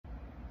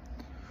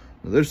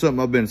There's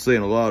something I've been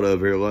seeing a lot of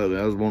here lately.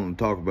 I was wanting to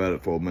talk about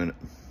it for a minute.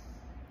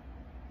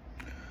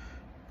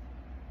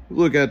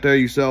 Look out there,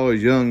 you see all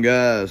these young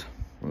guys,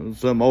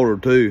 some older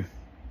too.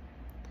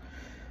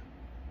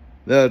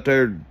 They're out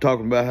there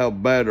talking about how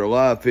bad their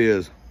life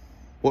is,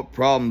 what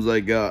problems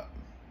they got,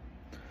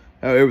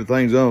 how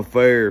everything's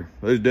unfair.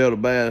 They's dealt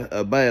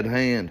a bad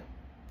hand.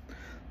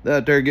 They're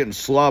out there getting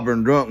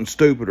slobbering drunk and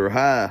stupid or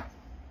high.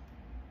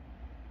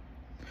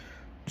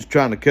 Just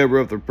trying to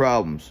cover up their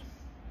problems,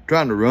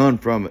 trying to run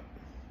from it.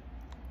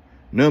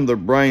 Numb their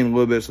brain a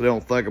little bit so they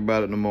don't think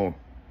about it no more.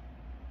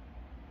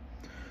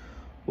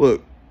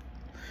 Look,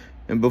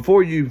 and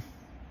before you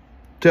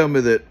tell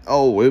me that,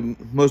 oh, it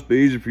must be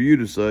easy for you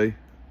to say,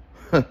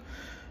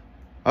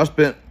 I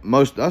spent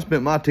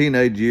my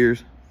teenage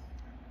years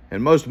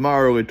and most of my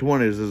early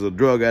 20s as a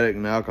drug addict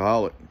and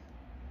alcoholic.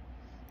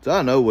 So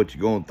I know what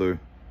you're going through.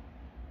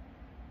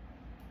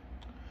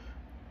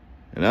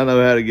 And I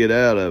know how to get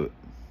out of it.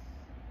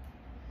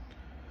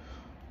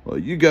 Well,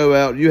 you go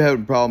out, you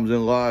having problems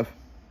in life,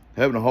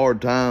 having a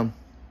hard time,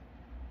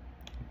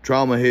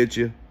 trauma hits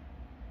you.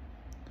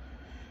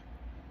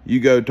 You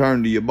go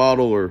turn to your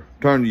bottle or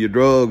turn to your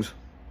drugs.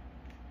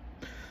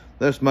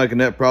 That's making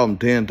that problem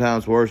 10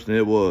 times worse than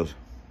it was.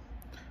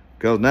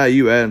 Because now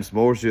you adding some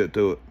more shit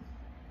to it.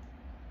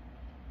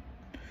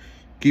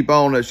 Keep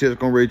on, that shit's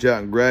going to reach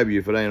out and grab you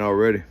if it ain't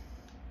already.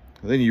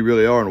 Then you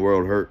really are in the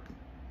world hurt.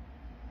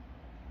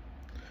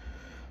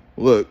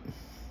 Look,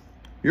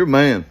 you're a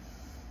man.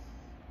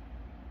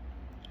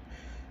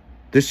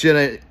 This shit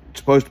ain't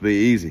supposed to be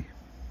easy.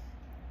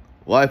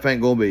 Life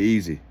ain't going to be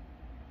easy.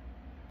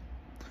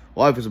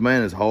 Life as a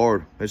man is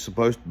hard. It's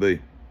supposed to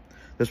be.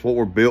 That's what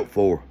we're built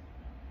for.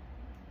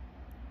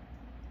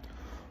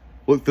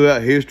 Look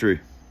throughout history.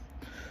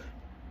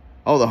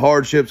 All the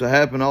hardships that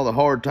happened, all the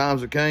hard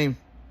times that came.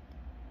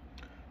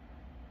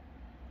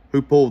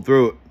 Who pulled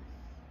through it?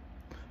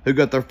 Who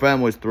got their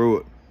families through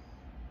it?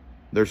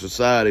 Their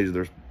societies,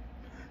 their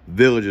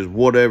villages,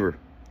 whatever.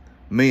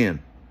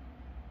 Men.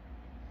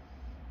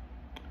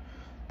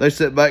 They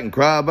sit back and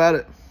cry about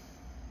it?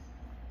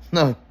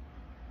 No.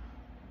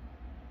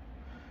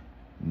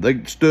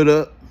 They stood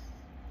up,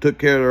 took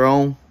care of their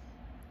own.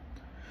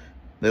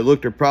 They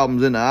looked their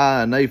problems in the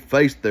eye and they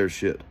faced their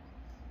shit.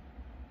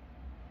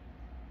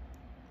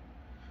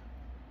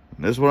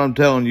 And that's what I'm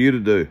telling you to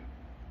do.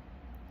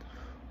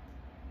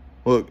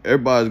 Look,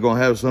 everybody's going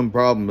to have some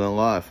problems in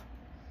life.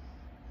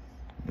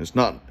 It's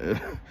not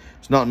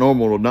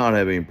normal to not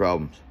have any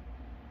problems.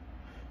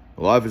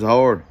 Life is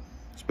hard,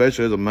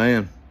 especially as a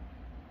man.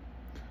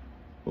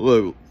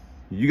 Look,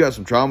 you got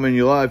some trauma in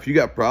your life, you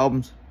got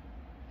problems.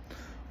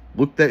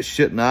 Look that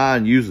shit in the eye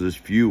and use it as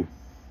fuel.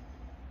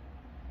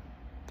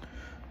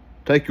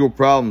 Take your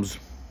problems.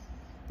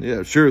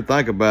 Yeah, sure,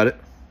 think about it.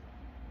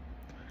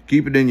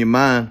 Keep it in your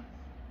mind.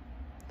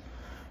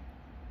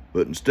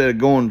 But instead of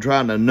going and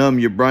trying to numb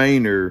your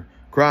brain or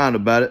crying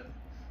about it,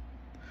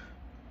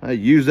 hey,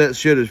 use that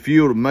shit as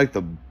fuel to make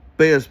the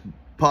best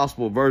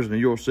possible version of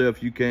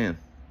yourself you can.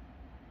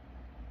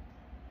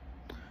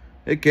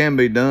 It can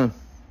be done.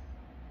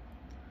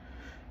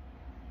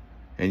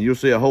 And you'll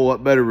see a whole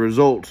lot better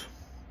results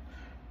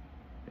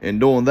in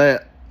doing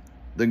that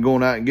than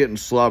going out and getting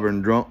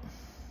slobbering drunk.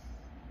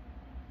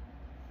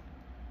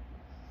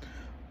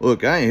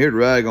 Look, I ain't here to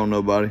rag on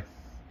nobody.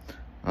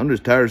 I'm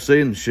just tired of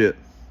seeing the shit.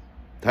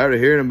 Tired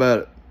of hearing about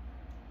it.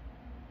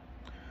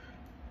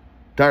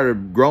 Tired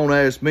of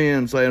grown-ass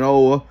men saying,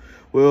 oh,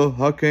 well,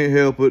 I can't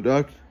help it.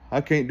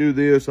 I can't do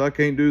this. I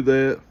can't do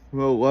that.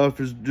 Well,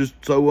 life is just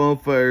so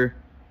unfair.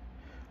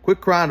 Quit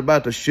crying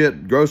about the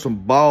shit. Grow some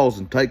balls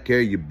and take care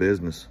of your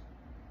business.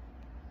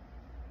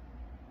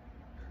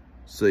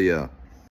 See ya.